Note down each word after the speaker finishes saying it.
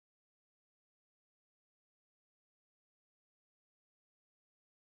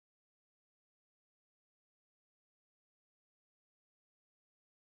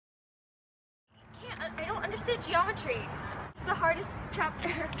understand geometry. It's the hardest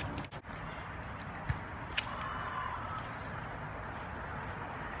chapter.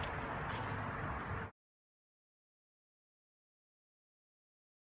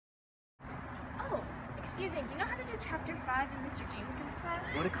 Oh, excuse me, do you know how to do chapter 5 in Mr. Jameson's class?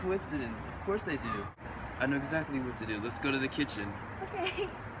 What a coincidence. Of course I do. I know exactly what to do. Let's go to the kitchen. Okay.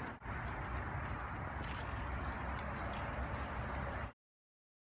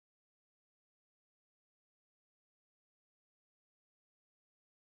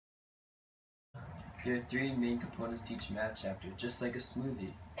 There are 3 main components to each math chapter, just like a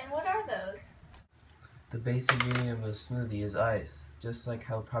smoothie. And what are those? The basic ingredient of a smoothie is ice, just like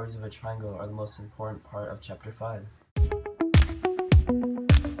how properties of a triangle are the most important part of chapter 5.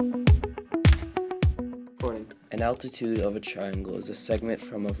 An altitude of a triangle is a segment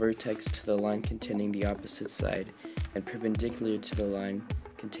from a vertex to the line containing the opposite side and perpendicular to the line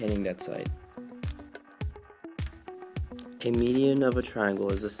containing that side. A median of a triangle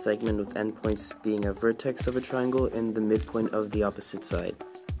is a segment with endpoints being a vertex of a triangle and the midpoint of the opposite side.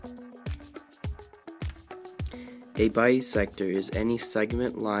 A bisector is any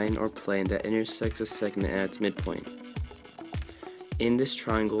segment, line, or plane that intersects a segment at its midpoint. In this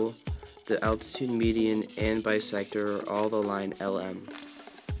triangle, the altitude, median, and bisector are all the line LM.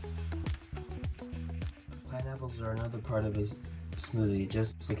 Pineapples are another part of a smoothie,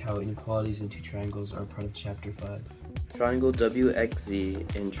 just like how inequalities in 2 triangles are part of chapter 5. Triangle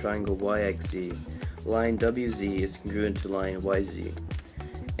WXZ and triangle YXZ. Line WZ is congruent to line YZ,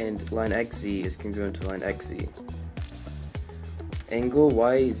 and line XZ is congruent to line XZ. Angle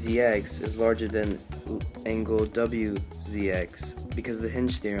YZX is larger than angle WZX. Because of the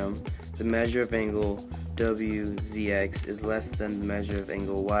hinge theorem, the measure of angle WZX is less than the measure of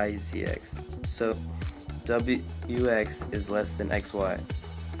angle YZX. So WX is less than XY.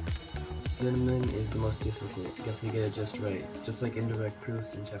 Cinnamon is the most difficult. You have to get it just right, just like indirect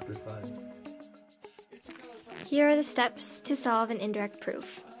proofs in chapter 5. Here are the steps to solve an indirect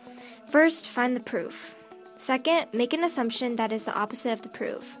proof. First, find the proof. Second, make an assumption that is the opposite of the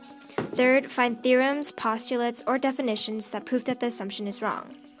proof. Third, find theorems, postulates, or definitions that prove that the assumption is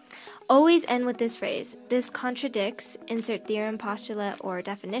wrong. Always end with this phrase: this contradicts, insert theorem, postulate, or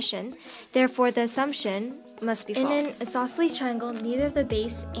definition, therefore the assumption must be false. In an isosceles triangle, neither of the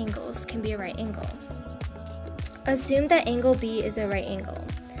base angles can be a right angle. Assume that angle B is a right angle.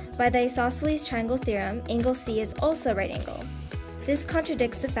 By the isosceles triangle theorem, angle C is also a right angle. This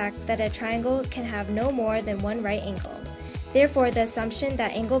contradicts the fact that a triangle can have no more than one right angle. Therefore, the assumption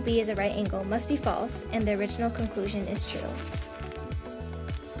that angle B is a right angle must be false, and the original conclusion is true.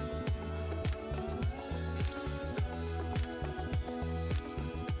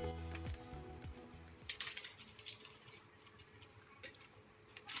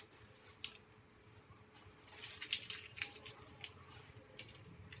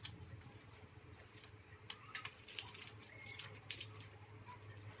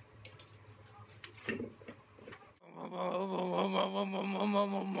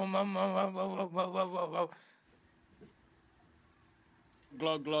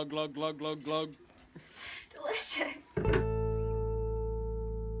 Glug, glug, glug, glug, glug, glug. Delicious.